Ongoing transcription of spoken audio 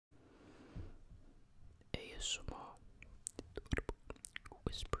ASMR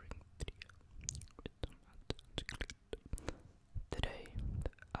whispering video with the mountains. Today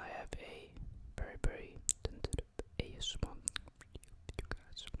I have a very tentative ASMR video with you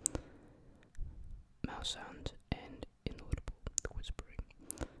guys. Mouse sound and inaudible whispering.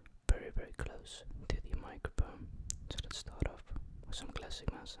 Very close to the microphone. So let's start off with some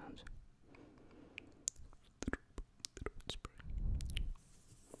classic mouse sounds.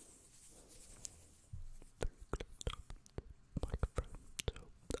 Microphone, so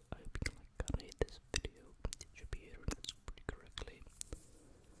I hope you can like this video. It should be hearing this pretty correctly.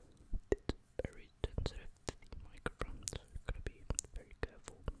 It's very sensitive to the microphone, so you're gonna be very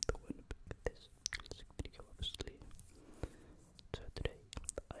careful when you pick this video, obviously. So today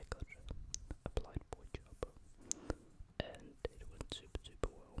I got applied for a job, and it went super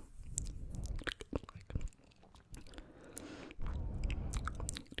well.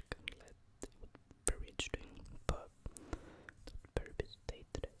 Very interesting, but very busy day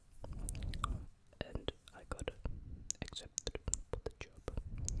today, and I got accepted for the job.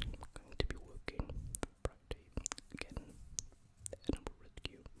 I'm going to be working Friday again, the animal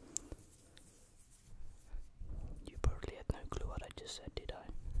rescue. You probably had no clue what I just said, did I?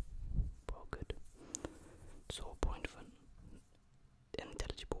 Well, good. It's the whole point of an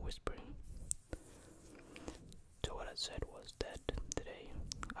intelligible whispering. So what I said was that today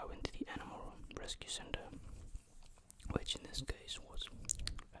I went to the animal rescue center, which in this case was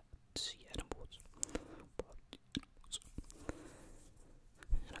sea animals,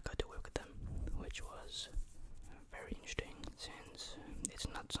 and I got to work with them, which was very interesting since it's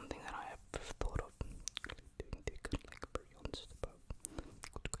not something that I have thought of doing. To be like very honest about,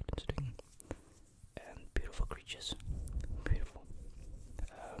 quite interesting and beautiful creatures, beautiful.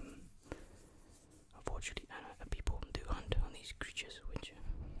 Unfortunately, people do hunt on these creatures, which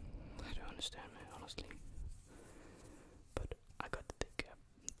I don't understand, man, honestly. But I got the cab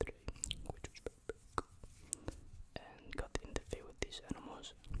today, which was very big, and got to interview with these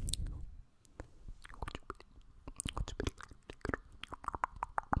animals,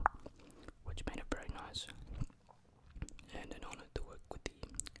 which made it very nice and an honor to work with the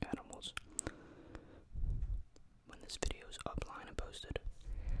animals. When this video is offline and posted,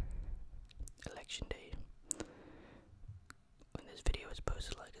 election day, when this video is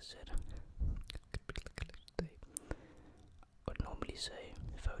posted, like I said, I would normally say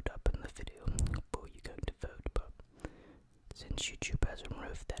vote up in the video before you're going to vote, but since YouTube has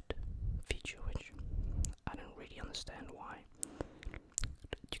removed that feature, which I don't really understand why,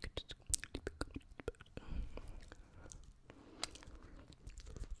 you could just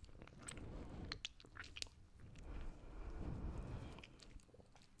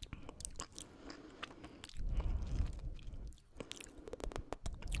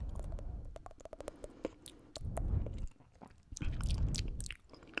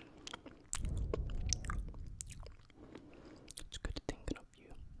it's good thinking of you.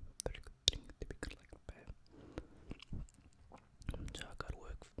 Very good thing to be good like a bear. So I got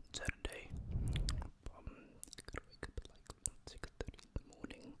work Saturday. I gotta wake up at like 6:30 in the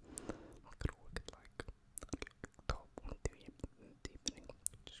morning. I gotta work at like 12, 1, 2 in the evening.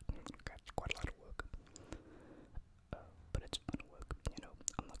 Just got quite a lot of work. But it's fun work, you know.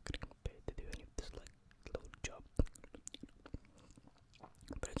 I'm not getting paid to do any of this like little job.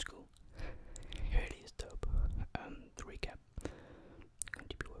 But it's cool. It really is dope. To recap, I'm going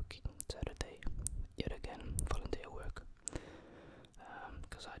to be working Saturday, yet again, volunteer work.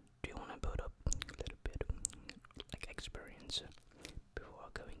 Because I do want to build up a little bit like experience before I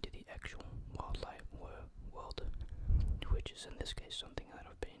go into the actual wildlife world, which is in this case something that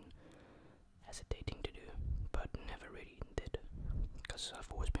I've been hesitating to do, but never really did, because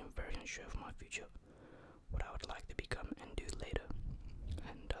I've always been very unsure of my future, what I would like to become and do later.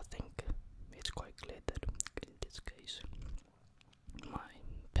 And I think it's quite clear that in this case my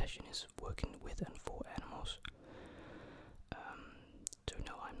passion is working with and for animals. So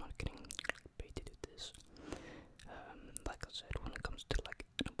no, I'm not getting paid to do this. Like I said, when it comes to like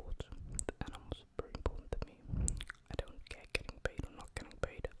animals, the animals are very important to me. I don't care getting paid or not getting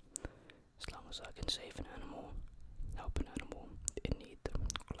paid, as long as I can save an animal, help an animal in need,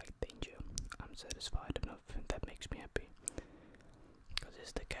 like danger, I'm satisfied enough, and that makes me happy. Because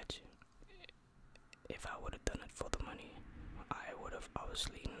it's the catch. If I would have done it for the money, I would have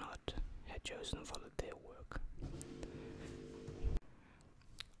obviously not had chosen volunteer work.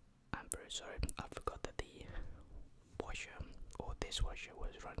 I'm very sorry, I forgot that the washer or dishwasher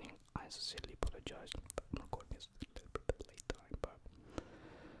was running. I sincerely apologize, but I'm recording this a little bit late time.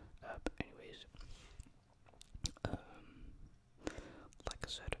 But anyways, like I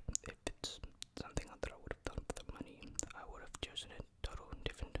said, if it's something that I would have done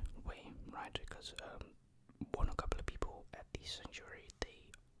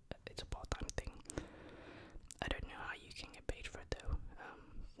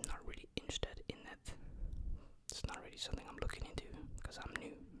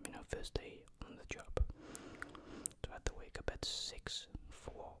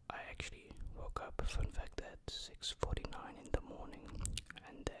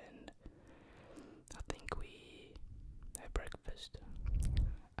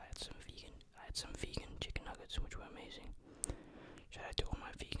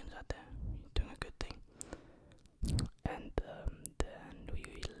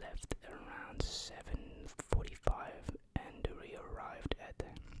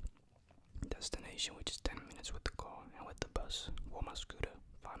destination, which is 10 minutes with the car, and with the bus or my scooter,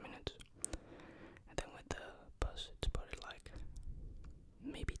 5 minutes. And then with the bus, it's probably like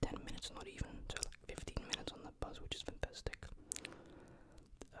maybe 10 minutes, not even, so like 15 minutes on the bus, which is fantastic.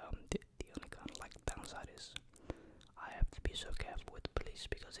 The only kind of like downside is I have to be so careful with the police,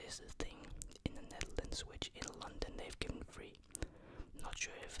 because here's the thing, in the Netherlands, which in London they've given free, not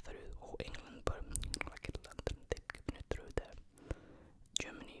sure if through all England, but like in London they've given it through there.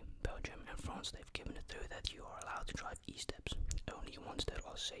 Germany, Belgium and France, they've given it through that you are allowed to drive e-steps, only ones that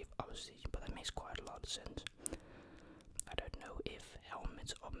are safe obviously, but that makes quite a lot of sense. I don't know if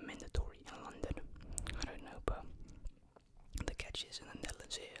helmets are mandatory in London, I don't know, but the catch is in the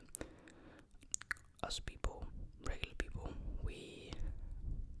Netherlands here, us people, regular people, we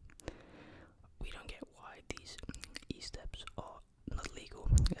don't get why these e-steps are not legal,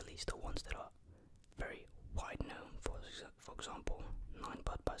 at least the ones that are very wide known. For example, 9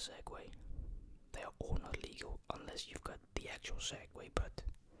 Bud by Segway, they are all not legal unless you've got the actual Segway, but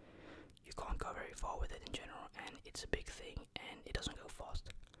you can't go very far with it in general, and it's a big thing and it doesn't go fast.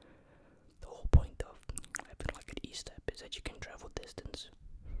 The whole point of having like an e-step is that you can travel distance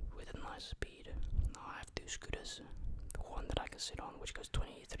with a nice speed. Now I have 2 scooters, the one that I can sit on, which goes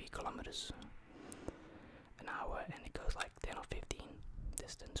 23 kilometers an hour, and it goes like 10 or 15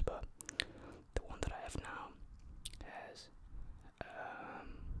 distance, but the one that I have now has I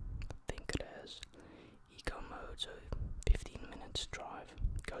think it has eco mode, so 15 minutes drive,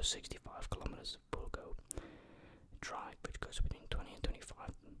 goes 65 kilometers, full go drive, which goes between 20 and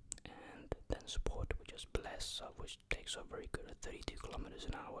 25, and then sport, which is blessed, which takes off very good at 32 kilometers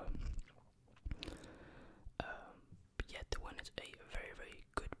an hour. Yet when it's a very, very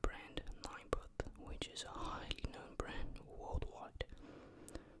good brand, Ninebot, which is a highly known brand worldwide,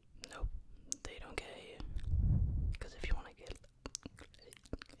 nope, they don't care here. Because if you want to get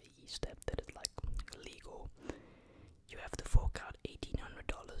a e-step that is like legal, you have to fork out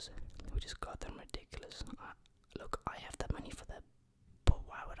 $1,800, which is goddamn ridiculous. Look, I have that money for that, but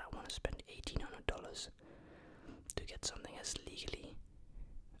why would I want to spend $1,800 to get something as legally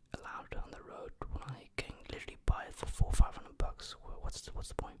allowed on the road when I can literally buy it for $400-500? What's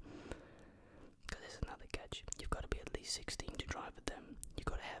the point? Because there's another catch. You've got to be at least 16 to drive with them. You've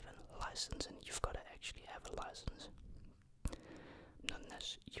got to have a license, and you've got to actually have a license. Not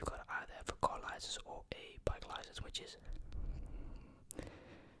unless you've got to either have a car license or a bike license, which is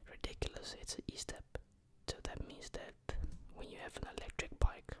ridiculous. It's an e-step, so that means that when you have an electric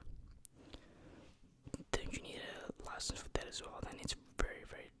bike, don't you need a license for that as well? Then it's very,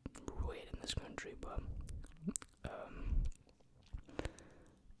 very weird in this country, but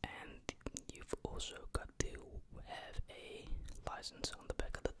and you've also got to have a license on the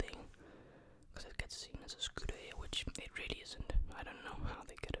back of the thing, because it gets seen as a scooter here, which it really isn't. I don't know how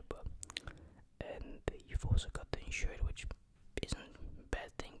they get it, but and you've also got to insure it, which isn't a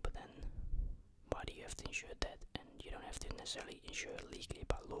bad thing, but then why do you have to insure that, and you don't have to necessarily insure legally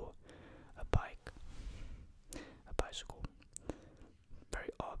by law a bicycle? Very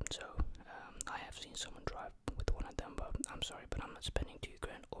odd. So I have seen someone drive with one of them, but I'm sorry, but I'm not spending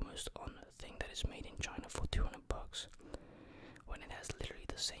 $2,000 almost on a thing that is made in China for $200 when it has literally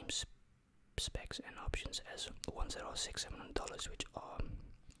the same specs and options as ones that are $600-700, which are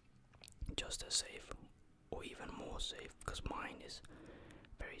just as safe or even more safe, because mine is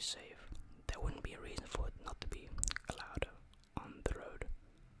very safe. There wouldn't be a reason for it not to be allowed on the road.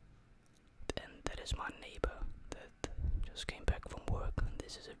 And that is my neighbor that just came back from work, and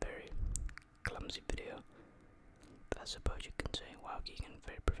this is a very clumsy video. I suppose you can say, wow, Keegan,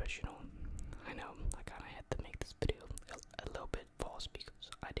 very professional. I know, I kinda had to make this video a little bit fast because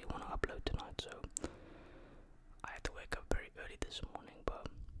I didn't want to upload tonight, so I had to wake up very early this morning. But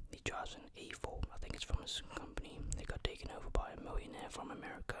he drives an A4, I think it's from his company. They got taken over by a millionaire from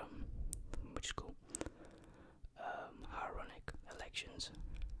America, which is cool. Ironic elections.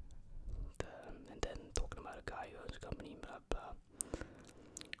 And then talking about a guy who owns a company, blah blah.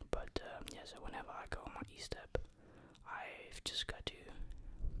 But yeah, so whenever I go on my e-step, I've just got to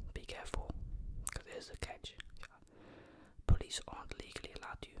be careful, because there's a catch. Police aren't legally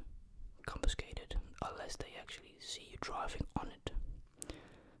allowed to confiscate it unless they actually see you driving on it.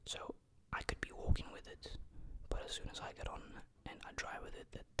 So I could be walking with it, but as soon as I get on and I drive with it,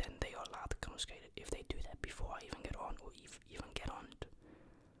 then they are allowed to confiscate it. If they do that before I even get on, or even get on it,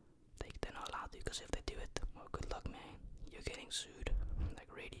 they're not allowed to, because if they do it, well, good luck, man. You're getting sued. Like,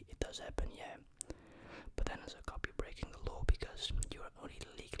 really, it does happen, yeah. But then as a cop, you're breaking the law, because you are only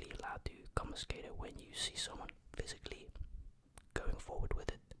legally allowed to confiscate it when you see someone physically going forward with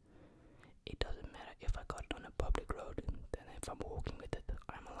it. It doesn't matter if I got it on a public road, then if I'm walking with it,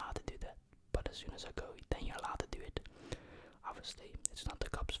 I'm allowed to do that. But as soon as I go, then you're allowed to do it. Obviously, it's not the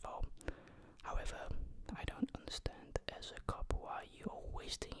cop's fault. However, I don't understand as a cop why you're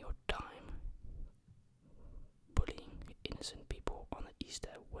wasting your time bullying innocent people on the Easter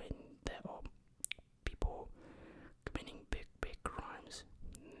when there are people committing big crimes.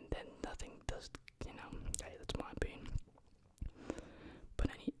 Then nothing does, hey, that's my opinion. But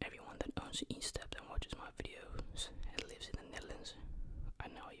everyone that owns Easter and watches my videos and lives in the Netherlands, I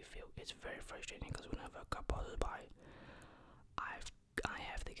know how you feel. It's very frustrating because whenever a cop passes by, I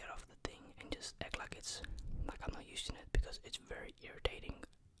have to get off the thing and just act like it's like I'm not using it, because it's very irritating.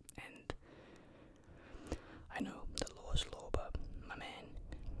 And I know the law is law, but my man,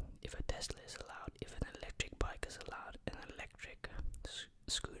 if a Tesla is allowed, if an electric bike is allowed, an electric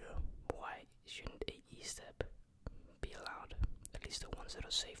scooter, why shouldn't a e-step be allowed? At least the ones that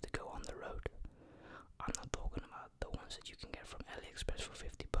are safe to go on the road. I'm not talking about the ones that you can get from AliExpress for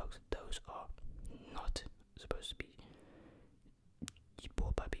 $50. Those are not supposed to be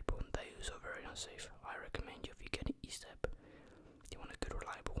bought by people, and those are very unsafe. I recommend you, if you get an e-step, you want a good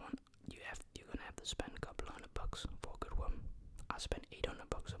reliable one, you're gonna have to spend a couple $100 for a good one. I spent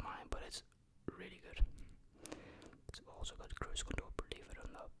 $800 on mine, but it's really good. It's also got cruise control, believe it or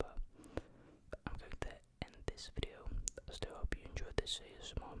not. But I'm going to end this video. I still hope you enjoyed this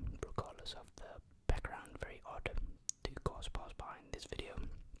ASMR, regardless of the background. Very odd. Two cars pass by in this video.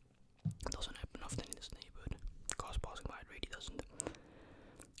 It doesn't happen often in this neighborhood. Cars passing by, it really doesn't.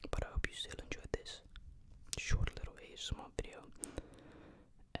 But I hope you still enjoyed this short little ASMR video.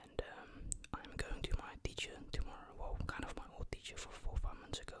 And I'm going to my teacher tomorrow. Well, kind of my old teacher for 4 or 5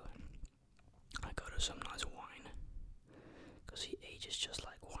 months ago. I got her some nice wine, because he ages just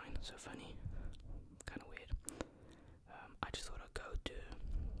like wine. So funny, kind of weird. I just thought I'd go to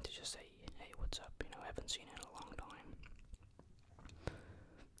just say, hey, what's up? I haven't seen her in